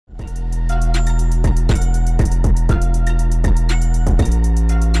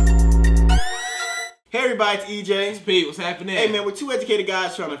everybody, it's EJ. It's Pete. What's happening? Hey, man, we're two educated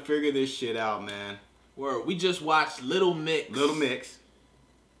guys trying to figure this shit out, man. Word. We just watched Little Mix. Little Mix.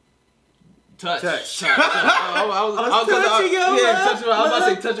 Touch. I was touching your love. I was about to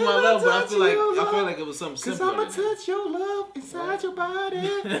say touching my love, but I feel like it was something simple. Cause I'ma touch your love inside your body.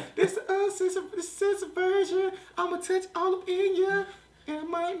 This uncensored version. I'ma touch all up in you, and it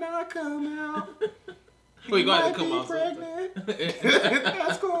might not come out. Wait, go ahead and come out. Pregnant.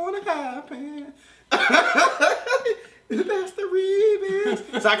 That's gonna happen. That's the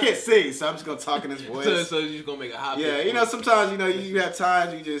remix. So I can't sing, so I'm just gonna talk in this voice. So you're just gonna make a hop. Yeah, you know, sometimes you have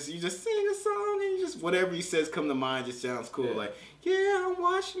times you just sing a song and you just whatever you says come to mind just sounds cool. Yeah. Like, yeah, I'm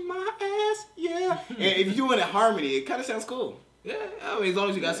washing my ass. Yeah, and if you're doing it harmony, it kind of sounds cool. Yeah, I mean, as long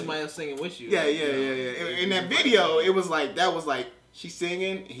as you got somebody else singing with you. Yeah. In that video, it was like she's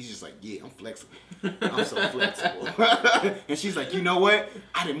singing, and he's just like, yeah, I'm flexible. I'm so flexible. And she's like, you know what?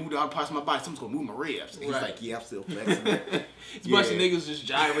 I didn't move the other parts of my body. Someone's going to move my ribs. And he's like, yeah, I'm still flexible. It's a bunch of niggas just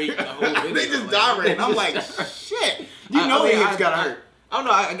gyrating the whole video. They just gyrating. I'm like, shit. You know your hips got to hurt. I don't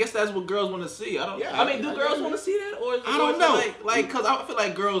know. I guess that's what girls want to see. I mean, do girls want to see that, or I don't know. Like, cause I feel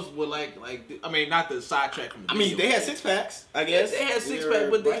like girls would like. I mean, not the sidetrack from the video. I mean, they had 6-packs. I guess they had 6-pack,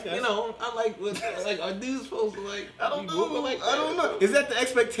 but they, you know, I like are dudes supposed to like? I don't know. I don't know. Is that the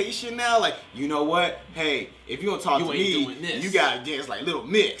expectation now? Like, you know what? Hey, if you gonna talk to me, you gotta dance like Little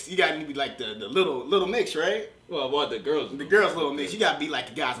Mix. You gotta be like the little Mix, right? Well, the girls. The girls Little Mix. You gotta be like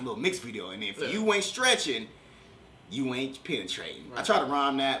the guys in Little Mix video, and if you ain't stretching, you ain't penetrating. Right. I tried to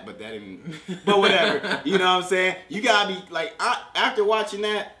rhyme that, but that didn't. But whatever. You know what I'm saying? You gotta be like, after watching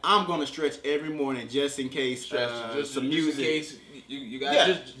that, I'm gonna stretch every morning just in case some music. In case you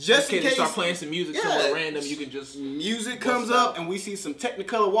got just in case you start playing some music somewhere random, you can just music comes up and we see some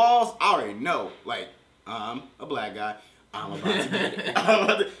Technicolor walls. I already know. Like, I'm a black guy. I'm about to get it.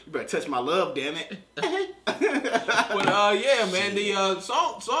 You better touch my love, damn it. But yeah, man, the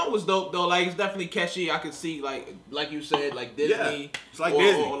song was dope though. Like, it's definitely catchy. I could see like you said, like Disney. Yeah, it's like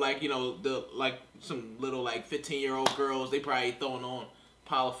Disney. Or like, you know, some little like 15-year-old girls. They probably throwing on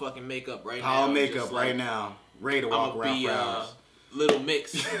pile of fucking makeup right now. Pile of makeup right now. Ready to walk around for hours. Little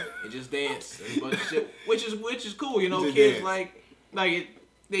Mix and just dance and a bunch of shit, which is cool. You know, kids like it.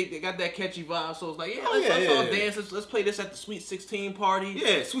 They got that catchy vibe, so it's like, let's all dance. Let's play this at the Sweet 16 party.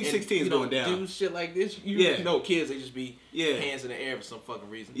 Yeah, Sweet 16 is going down. Do shit like this. You know, kids, they just be hands in the air for some fucking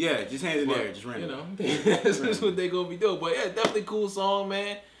reason. Yeah, just hands in the air, just random. You know, that's what they gonna be doing. But yeah, definitely cool song,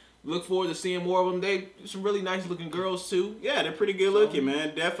 man. Look forward to seeing more of them. They some really nice looking girls too. Yeah, they're pretty good looking,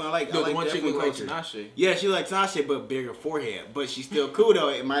 man. Definitely, I like the one chick look like Tinashe. Yeah, she like Tinashe, but bigger forehead. But she's still cool though.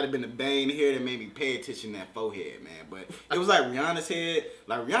 It might have been the bang here that made me pay attention to that forehead, man. But it was like Rihanna's head.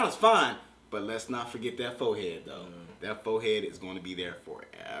 Like, Rihanna's fine, but let's not forget that forehead though. That forehead is going to be there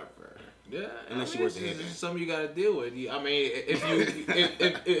forever. Yeah, unless you work the head. This is something you got to deal with. I mean,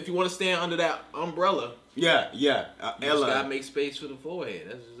 if you want to stand under that umbrella. Yeah. You just gotta make space for the forehead.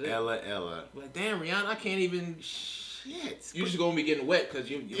 That's just it. Ella. Like, damn, Rihanna, I can't even. Shit. You just gonna be getting wet because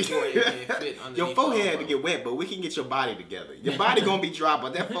your forehead can't fit underneath. Your forehead had to get wet, but we can get your body together. Your body gonna be dry,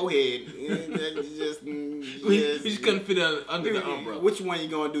 but that forehead, we just couldn't fit under the umbrella. Which one you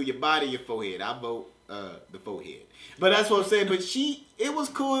gonna do? Your body, or your forehead? I vote the forehead. But that's what I'm saying. But it was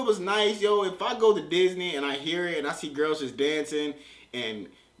cool. It was nice, yo. If I go to Disney and I hear it and I see girls just dancing and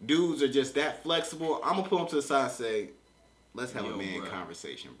dudes are just that flexible, I'm gonna pull them to the side and say, let's have a man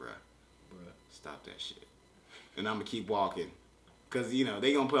conversation, bruh. Stop that shit. And I'm gonna keep walking. Cause you know,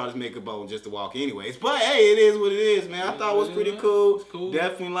 they gonna put all this makeup on just to walk anyways. But hey, it is what it is, man. I thought it was pretty cool.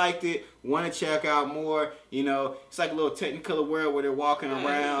 Definitely liked it. Want to check out more. You know, it's like a little Technicolor world where they're walking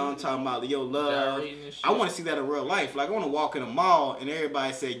around talking about your love. I want to see that in real life. Like, I want to walk in a mall and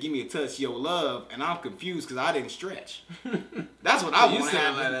everybody say, "Give me a touch, your love," and I'm confused because I didn't stretch. That's what I want to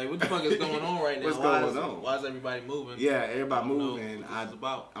have. Like, what the fuck is going on right now? What's going on? Why is everybody moving? Yeah, everybody moving. I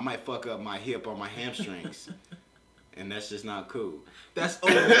might fuck up my hip or my hamstrings. And that's just not cool. That's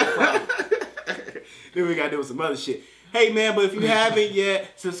over. Then we gotta do some other shit. Hey man, but if you haven't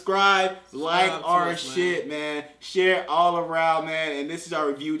yet, subscribe, like our shit, man. Share all around, man. And this is our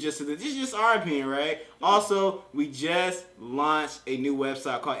review. This is just our opinion, right? Also, we just launched a new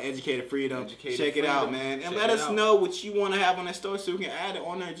website called Educated Freedom. Check it out, man. And let us know what you want to have on that store so we can add it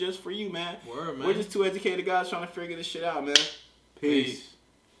on there just for you, man. Word, man. We're just two educated guys trying to figure this shit out, man. Peace.